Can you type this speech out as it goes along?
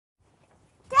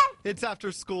It's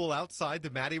after school outside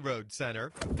the Mattie Rhodes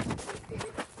Center.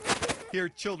 Here,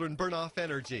 children burn off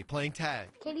energy playing tag.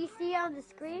 Can you see on the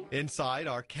screen? Inside,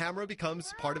 our camera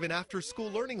becomes part of an after-school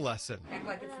learning lesson. Act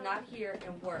like it's not here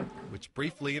and work. Which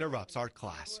briefly interrupts art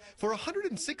class. For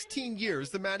 116 years,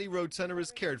 the Mattie Rhodes Center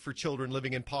has cared for children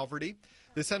living in poverty.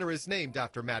 The center is named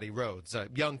after Mattie Rhodes, a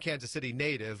young Kansas City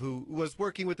native who was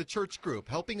working with the church group,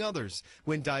 helping others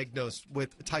when diagnosed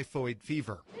with typhoid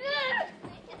fever.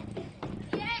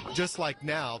 Just like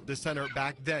now, the center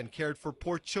back then cared for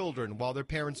poor children while their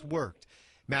parents worked.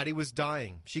 Mattie was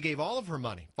dying. She gave all of her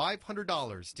money,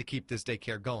 $500, to keep this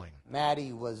daycare going.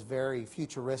 Mattie was very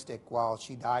futuristic while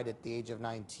she died at the age of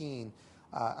 19,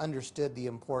 understood the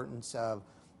importance of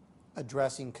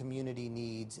addressing community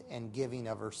needs and giving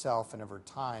of herself and of her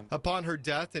time. Upon her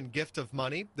death and gift of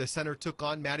money, the center took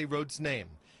on Mattie Rhodes' name.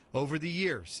 Over the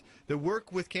years, the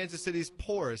work with Kansas City's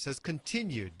poorest has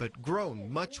continued but grown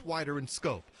much wider in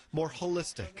scope, more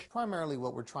holistic. Primarily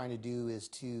what we're trying to do is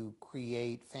to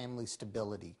create family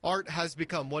stability. Art has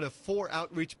become one of 4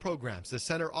 outreach programs the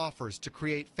center offers to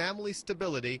create family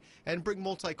stability and bring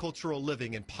multicultural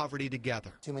living and poverty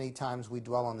together. Too many times we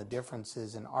dwell on the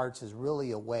differences, and arts is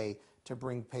really a way to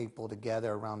bring people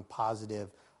together around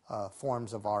positive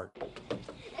forms of art.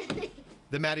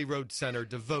 The Mattie Rhodes Center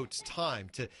devotes time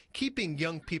to keeping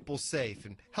young people safe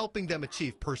and helping them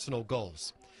achieve personal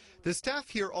goals. The staff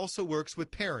here also works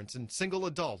with parents and single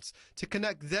adults to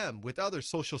connect them with other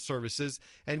social services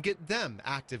and get them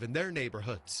active in their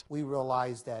neighborhoods. We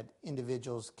realize that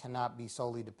individuals cannot be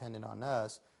solely dependent on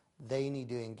us. They need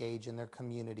to engage in their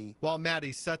community. While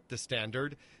Mattie set the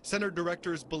standard, center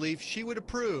directors believe she would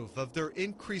approve of their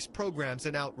increased programs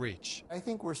and outreach. I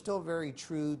think we're still very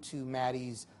true to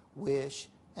Mattie's wish,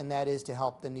 and that is to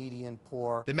help the needy and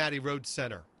poor. The Mattie Rhodes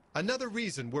Center, another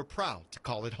reason we're proud to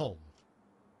call it home.